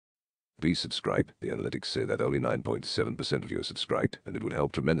Please subscribe. The analytics say that only 9.7% of you are subscribed, and it would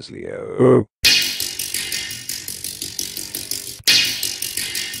help tremendously.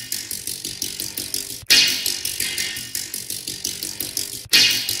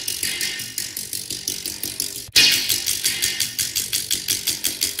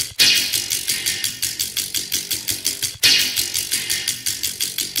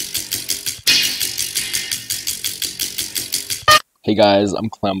 Hey guys, I'm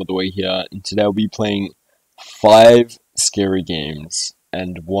Clown by the way here, and today I'll be playing 5 scary games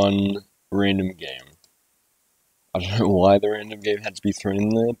and 1 random game. I don't know why the random game had to be thrown in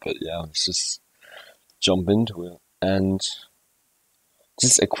there, but yeah, let's just jump into it. And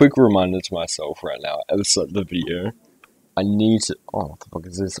just a quick reminder to myself right now, at the start of the video, I need to... Oh, what the fuck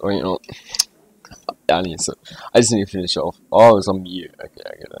is this? Oh, you know... I just need to finish off. Oh, it's on mute. Okay,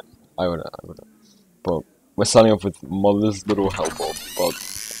 I get it. I would it. But we're starting off with Mother's Little Helper, but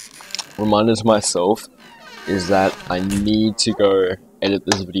reminder to myself is that I need to go edit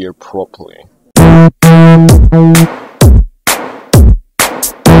this video properly.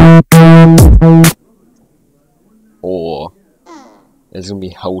 Or there's gonna be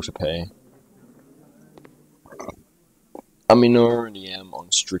hell to pay. I mean, I already am on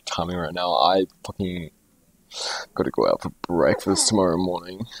strict timing right now. I fucking gotta go out for breakfast tomorrow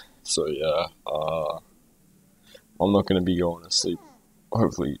morning. So yeah, I'm not gonna be going to sleep,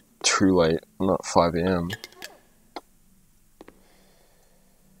 hopefully, too late. Not 5 AM.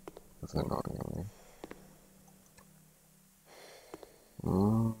 Definitely not gonna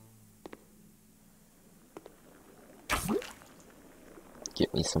be.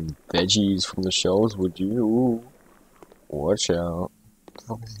 Get me some veggies from the shelves, would you? Ooh. Watch out. What the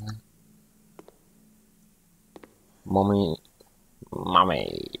fuck is that? Mommy.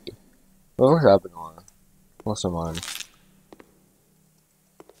 What's happening? What's the mine?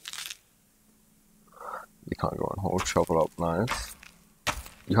 You can't go and hold, chop it up, nice.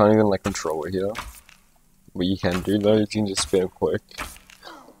 You can't even like control it here. What you can do though, you can just spin it quick.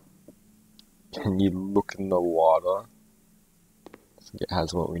 Can you look in the water? I think it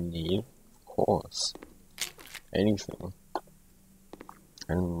has what we need. Of course. Anything.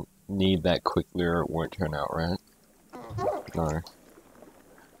 And need that quickly or it won't turn out right. No.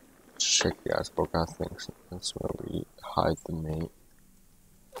 Check the iceberg, I think so. That's where we hide the meat.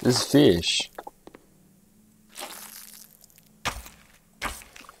 There's fish.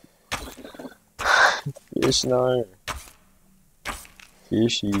 Fish, no.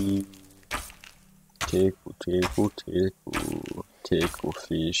 Fishy. Tickle,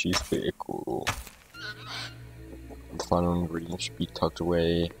 fishy, speckle. The final ingredient should be tucked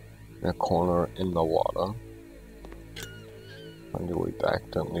away in a corner in the water. Find your way back,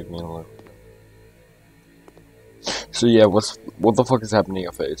 don't leave me alone. So yeah, what the fuck is happening in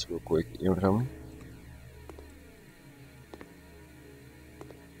your face real quick? You wanna tell me?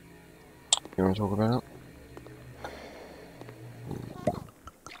 You wanna talk about it?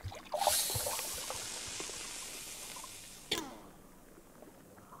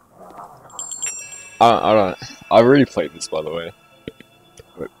 I've already played this, by the way.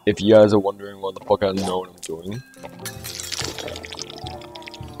 But if you guys are wondering what the fuck I know what I'm doing.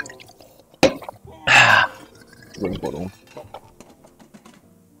 Drink bottle.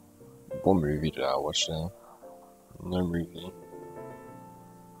 What movie did I watch there? No movie.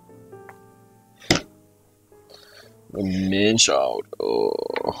 The Man Child.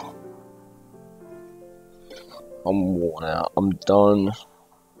 Oh. I'm worn out. I'm done.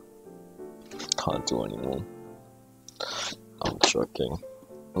 Can't do anymore. I'm joking.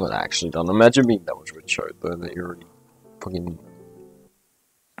 I'm not actually done. Imagine being that much of a choke though that you're already fucking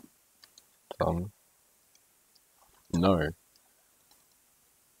done. No.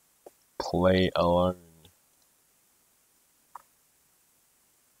 Play alone.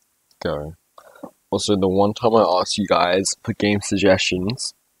 Go. Also, the one time I asked you guys for game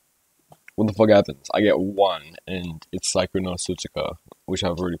suggestions, what the fuck happens? I get 1, and it's Psycho no Suzuka, which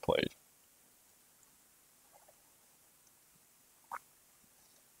I've already played.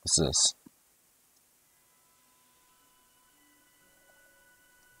 What's this?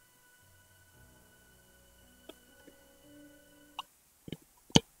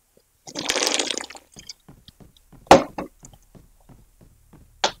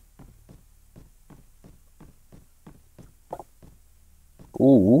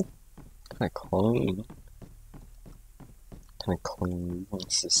 Ooh, kinda clean. Kinda clean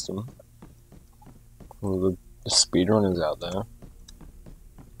movement system. Well, the speedrunners out there.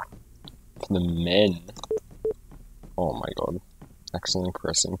 For the men. Oh my god. Accidentally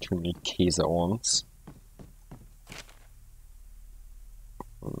pressing too many keys at once.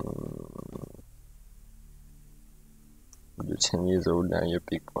 10 years old now, you're a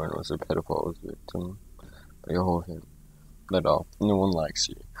big boy and also a pedophile was victim by your whole family. Let off. No one likes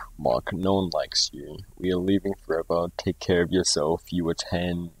you. Mark, no one likes you. We are leaving forever. Take care of yourself. You were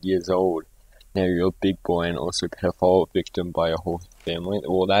 10 years old. Now you're a big boy and also a pedophile victim by a whole family.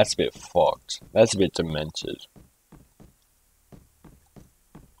 Well, that's a bit fucked. That's a bit demented.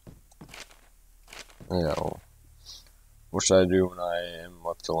 Yeah. What should I do when I am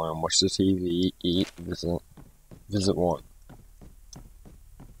left alone? Watch the TV, eat, visit. Visit what?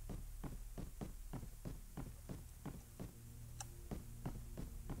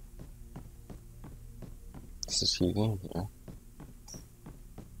 Is the TV? Yeah.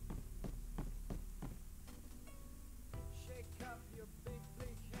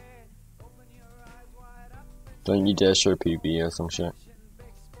 Don't you dare show PB or some shit.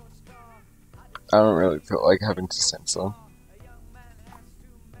 I don't really feel like having to censor.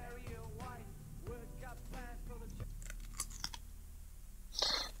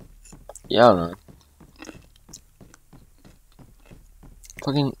 Yeah, I don't know.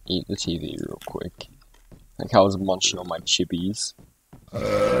 Fucking eat the TV real quick. Like I was munching on my chippies.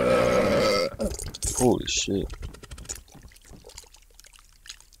 Holy shit.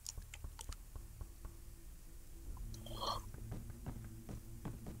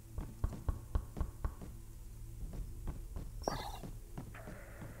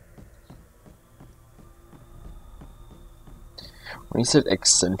 When he said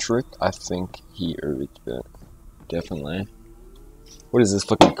eccentric, I think he urged it. Definitely. What is this,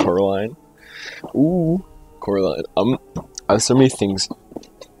 fucking Coraline? Ooh, Coraline. I have so many things.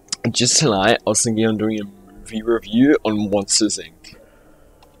 Just tonight, I was thinking of doing a movie review on Monsters Inc.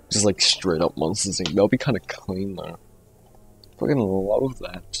 Just like straight up Monsters Inc. That'll be kind of clean though. Fucking love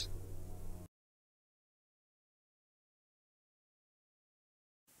that.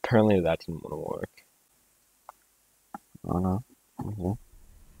 Apparently that didn't want to work. Oh no. Mm-hmm.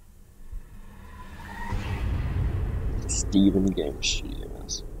 Steven Game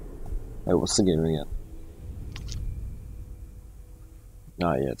Studios. Wait, what's the game again?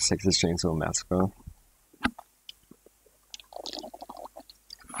 Oh yeah, it's Texas Chainsaw Massacre.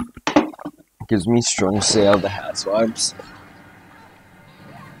 Gives me strong stay out of the house vibes.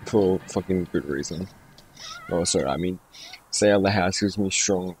 For fucking good reason. Oh, sorry, I mean, stay out of the house gives me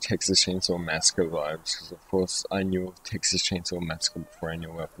strong Texas Chainsaw Massacre vibes. Because of course, I knew of Texas Chainsaw Massacre before I knew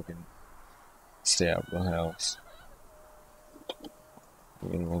about fucking stay out of the house. I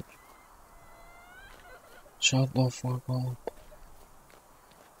mean, like, shut the fuck up.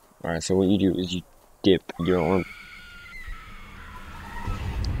 Alright, so what you do is you dip your arm.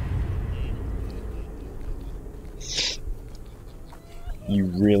 You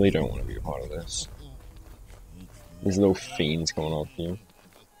really don't want to be a part of this. These little fiends coming off you.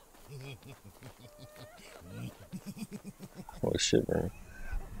 Holy shit, bro.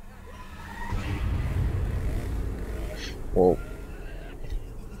 Whoa.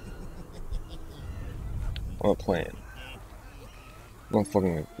 What a plan. I'm not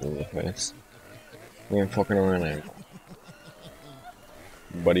fucking with you in the face. You ain't fucking around anymore.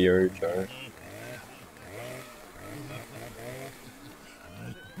 Buddy urge, alright?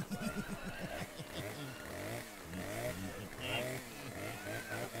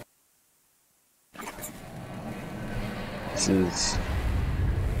 This is...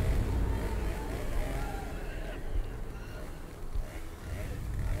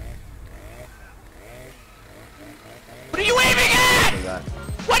 What are you aiming at?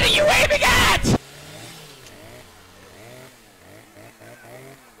 What are you aiming at?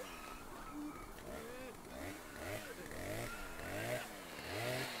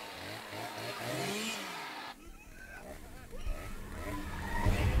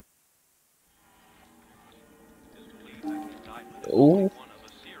 Ooh.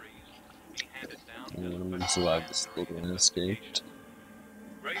 Survived this little and escaped.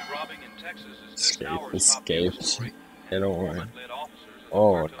 Escaped. Yeah, don't worry.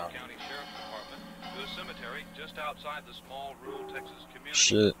 Oh, no.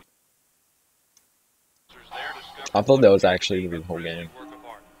 Shit. I thought that was actually gonna be the whole game.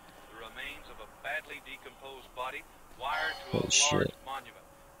 Holy shit.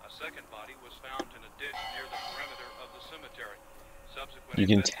 You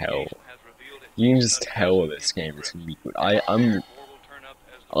can tell. You can just tell this game is gonna be good.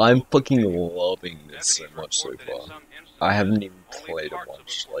 I'm fucking loving this so much so far. I haven't even played it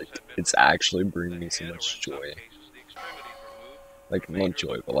much. Like, it's actually bringing me so much joy. Like, not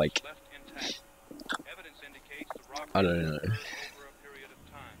joy, but like, I don't know.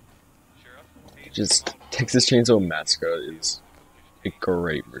 Just, Texas Chainsaw Massacre is a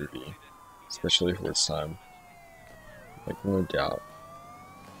great movie. Especially for its time. Like, no doubt.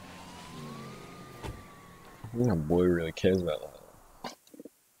 I think that boy really cares about that.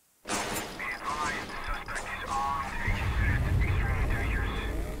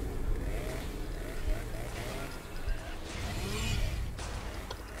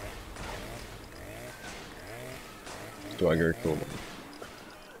 Do I go kill them?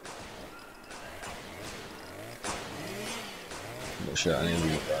 Oh shit, I need to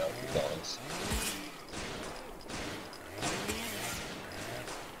leave that out dollars.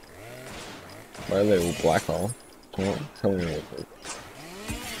 Why are they all black hole? Tell me real quick.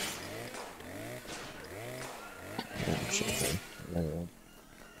 Oh shit, man. Hang on.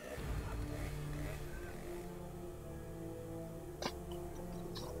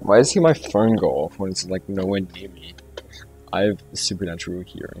 Why does my phone go off when it's like nowhere near me? I have supernatural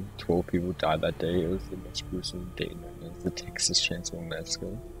hearing. 12 people died that day. It was the most gruesome day known as the Texas Chainsaw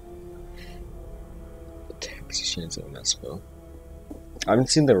Massacre. The Texas Chainsaw Massacre. I haven't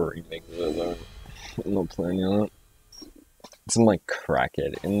seen the remake of it though. I'm not planning on it. Some like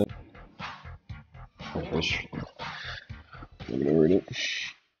crackhead in the fish. I'm gonna read it.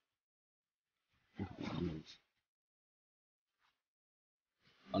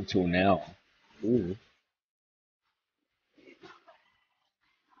 Until now. Ooh.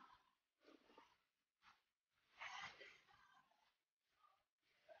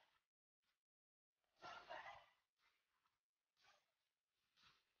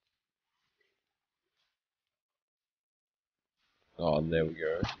 Oh, there we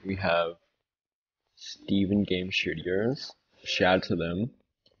go. We have Steven Game Studios. Shout out to them.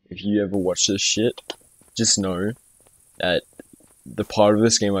 If you ever watch this shit, just know that the part of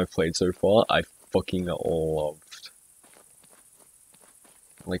this game I've played so far, I fucking loved.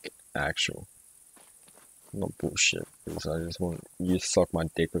 Like, actual. Not bullshit, because I just want you to suck my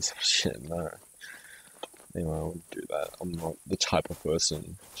dick or some shit, no. Anyway, I wouldn't do that. I'm not the type of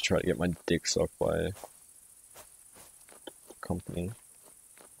person to try to get my dick sucked by a company.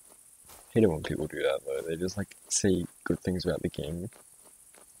 Hate it when people do that though, they just like say good things about the game.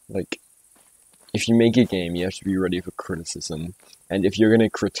 Like, if you make a game, you have to be ready for criticism, and if you're gonna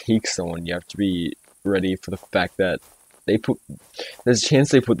critique someone, you have to be ready for the fact that there's a chance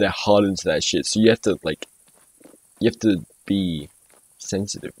they put their heart into that shit, so you have to be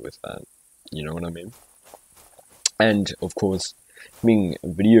sensitive with that, you know what I mean? And, of course, being a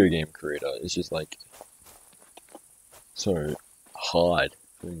video game creator is just, like, so hard,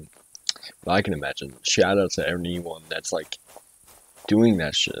 from what I can imagine. Shout out to anyone that's, like, doing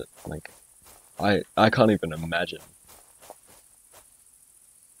that shit, like, I can't even imagine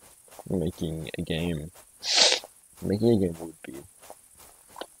making a game. Making a game would be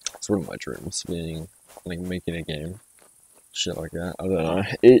sort of my dreams, being, like, making a game. Shit like that. I don't know.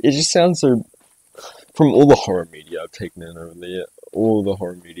 It just sounds so... From all the horror media I've taken in over there, all the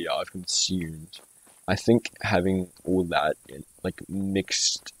horror media I've consumed, I think having all that, like,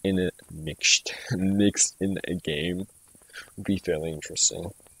 mixed in a game would be fairly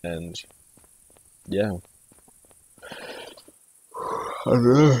interesting. And, yeah. I don't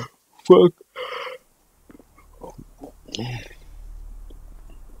know. Fuck.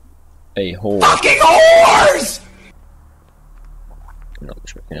 A whore. Fucking whores! No, I'm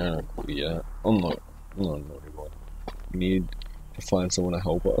joking. I don't know yet. I'm not a naughty boy. We need to find someone to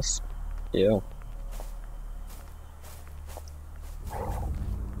help us. Yeah.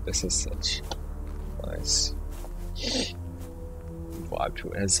 This is such nice vibe to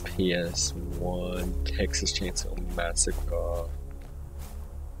SPS1, Texas Chainsaw Massacre,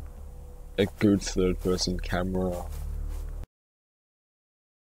 a good third-person camera.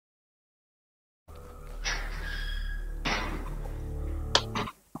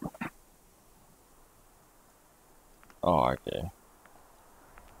 Oh, okay.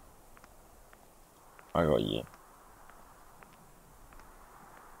 I got you.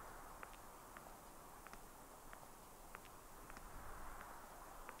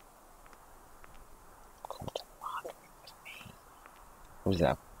 What is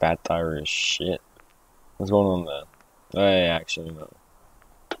that? Bad diarrhea shit. What's going on there? Oh, yeah, actually, no.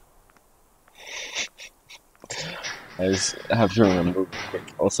 I just have to remember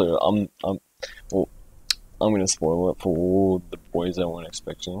quick. Also, well, I'm gonna spoil it for all the boys that weren't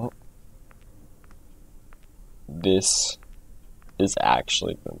expecting it. This is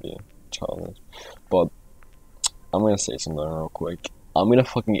actually gonna be childish, but I'm gonna say something real quick. I'm gonna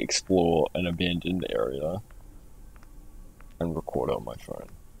fucking explore an abandoned area and record on my phone,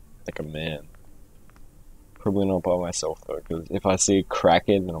 like a man. Probably not by myself though, because if I see a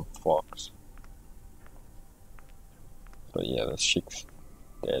crackhead, then I'm fucked. But yeah, this chick's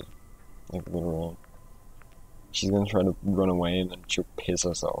dead, like literally. She's gonna try to run away and then she'll piss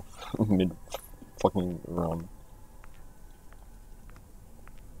herself mid fucking run.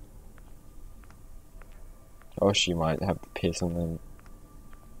 Oh, she might have the piss and then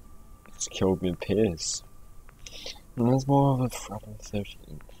it's killed mid piss. And there's more of a Friday the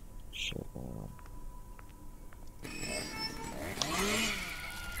 13th shit going on.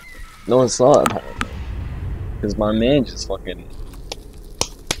 No, it's not, apparently. Because my man just fucking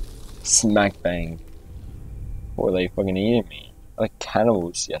smack bang. Or they fucking eating me. Like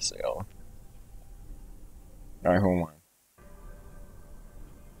cannibals yesterday. Alright, hold on.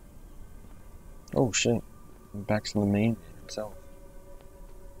 Oh shit. I'm back to the main man himself.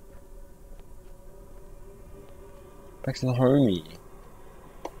 Back to the homie.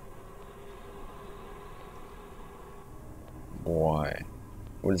 Why?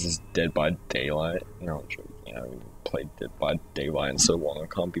 What is this, Dead by Daylight? No, I'm joking. I haven't played Dead by Daylight in so long, I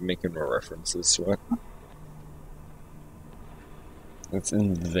can't be making no references to it. It's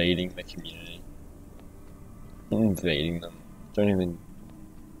invading the community. Invading them. Don't even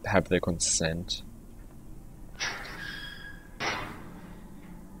have their consent.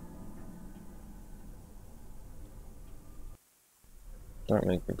 Don't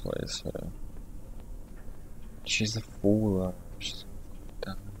make me play as her. She's a fool. She's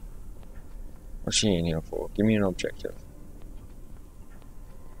dumb. What's she in here for? Give me an objective.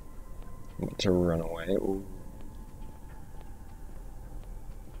 To run away. Ooh.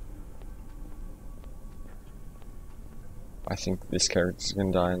 I think this character's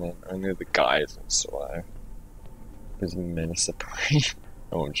gonna die and then only the guy is gonna survive. Because the men are separated.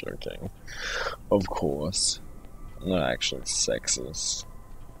 Oh, I'm joking. Of course. I'm not actually sexist.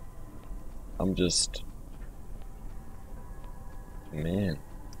 I'm just... man.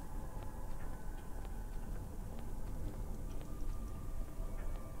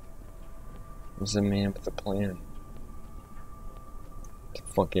 Who's a man with a plan? To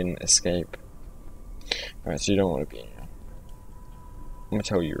fucking escape. Alright, so you don't want to be in here. I'm gonna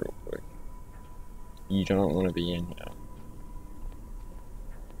tell you real quick. You don't want to be in here.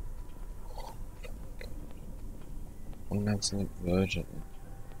 I'm an absolute virgin.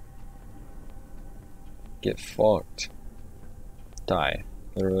 Get fucked. Die.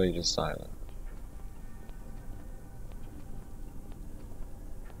 Literally just die then.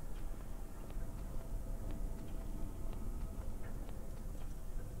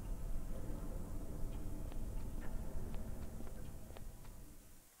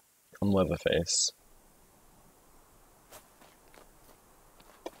 I'm Leatherface.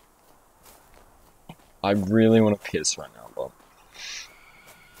 I really want to piss right now, but...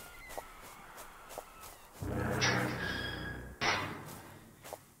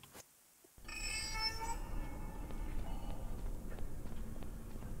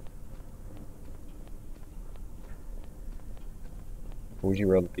 would you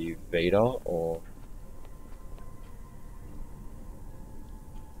rather be Vader or...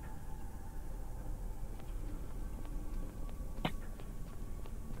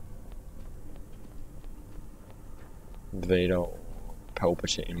 Vader or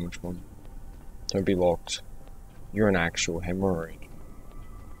Palpatine? Which one? Don't be locked. You're an actual hemorrhoid.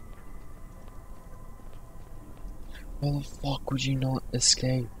 Why the fuck would you not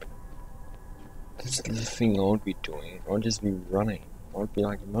escape? That's the thing I would be doing. I would just be running. I would be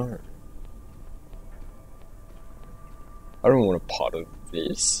like, no. I don't want a part of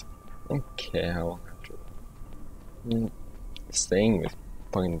this. I don't care how long I have to. I'm staying with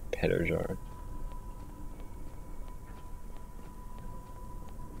fucking Pedo Joe.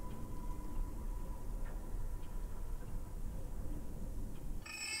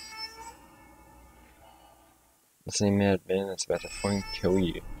 The same mad man that's about to fucking kill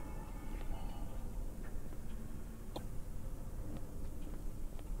you.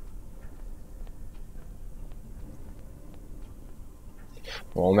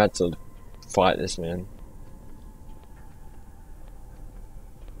 Well, I'm about to fight this man.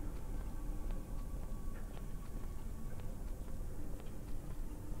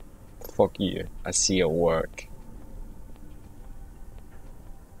 Fuck you. I see your work.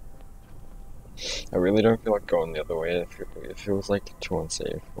 I really don't feel like going the other way. It feels like too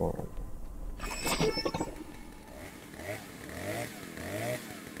unsafe. Or...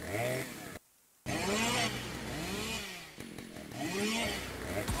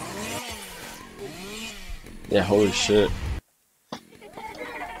 yeah, holy shit.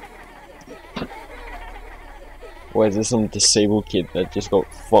 Wait, is this some disabled kid that just got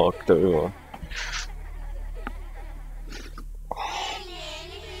fucked over?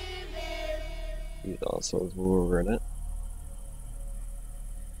 These assholes will regret it.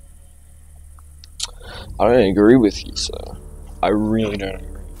 I don't agree with you, sir. I really don't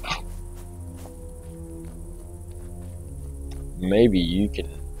agree. Maybe you can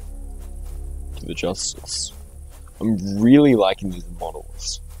do the justice. I'm really liking these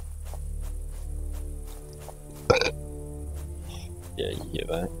models. Yeah, you hear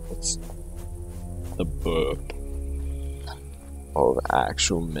that? It's the burp of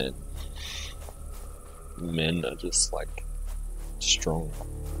actual men. Men are just like strong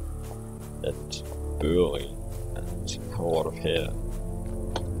and burly and have a lot of hair.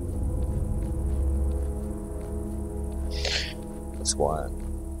 That's why.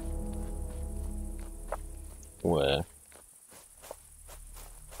 Where?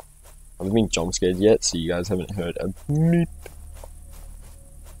 I haven't been jump scared yet, so you guys haven't heard a meep.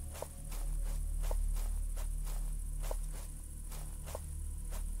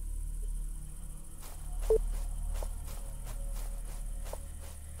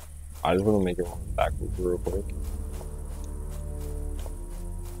 I just want to make it run backwards real quick.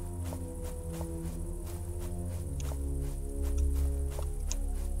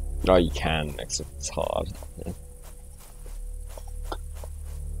 No, you can, except it's hard. Yeah.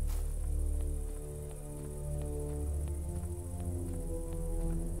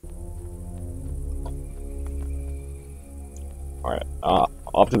 Alright,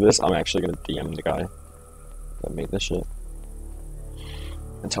 after this, I'm actually gonna DM the guy that made this shit.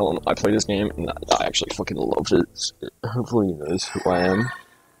 And tell him I played this game and I actually fucking loved it. Hopefully he knows who I am.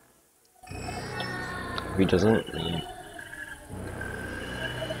 If he doesn't, then...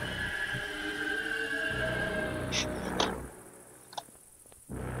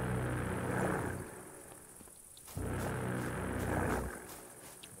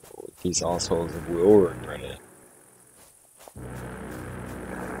 These assholes will regret it.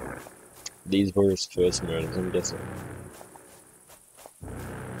 These were his first murders, I'm guessing.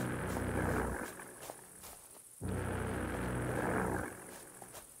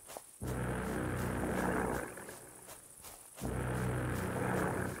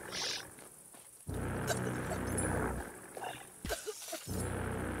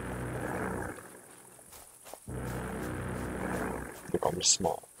 Look, I'm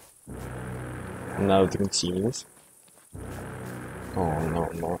smart. Now the consumers. Oh no,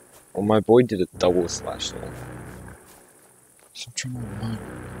 I'm not. Well, my boy did a double slash there. So I'm trying to run.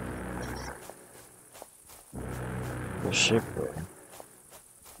 Oh shit, bro.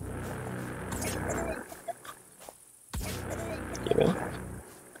 Yeah, man.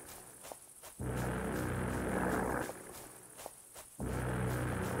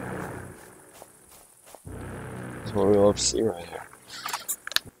 That's what we love to see right here.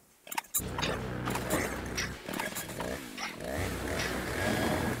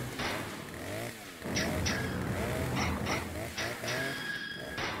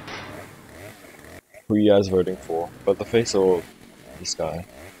 Who are you guys voting for? But the face or this guy?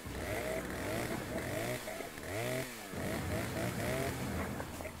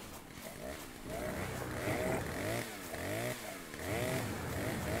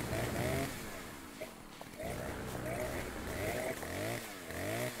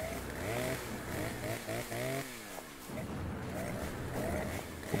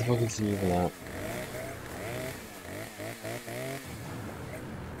 What the fuck is he even at?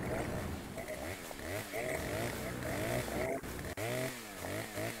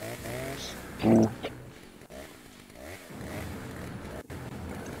 Ooh.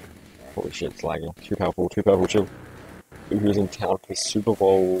 Holy shit, it's lagging. Too powerful, chill. Who's in town for Super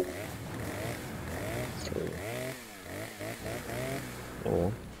Bowl 3? Yeah.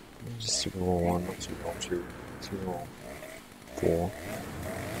 Just Super Bowl 1, not Super Bowl 2, Super Bowl 4,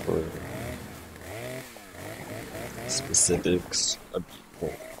 3. Specifics are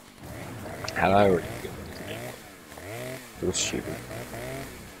beautiful. How did I already feel this game? It was stupid.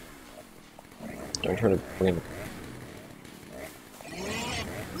 Don't try to bring.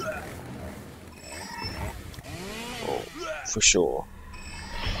 Oh, for sure.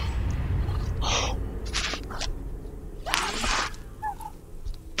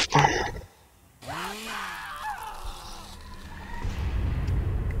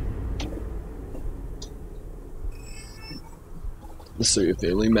 The Sawyer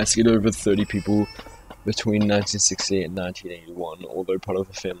family massacred over 30 people between 1968 and 1981. Although part of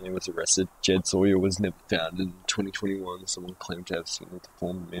the family was arrested, Jed Sawyer was never found. In 2021, someone claimed to have seen a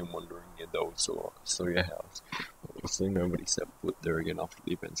deformed man wandering near the old Sawyer house. Obviously, nobody set foot there again after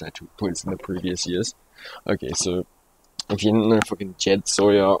the events that took place in the previous years. Okay, so if you didn't know, fucking Jed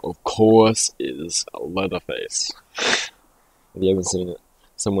Sawyer, of course, is Leatherface. If you haven't seen it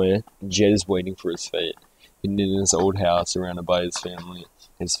somewhere, Jed is waiting for his fate. Hidden in his old house, surrounded by his family,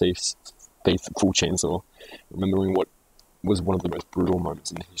 his faithful chainsaw, remembering what was one of the most brutal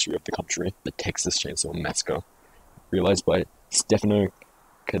moments in the history of the country, the Texas Chainsaw Massacre, realized by Stefano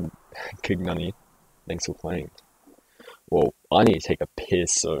Cignani. Thanks for playing. Well, I need to take a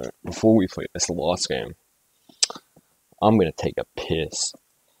piss, so before we play this last game, I'm gonna take a piss.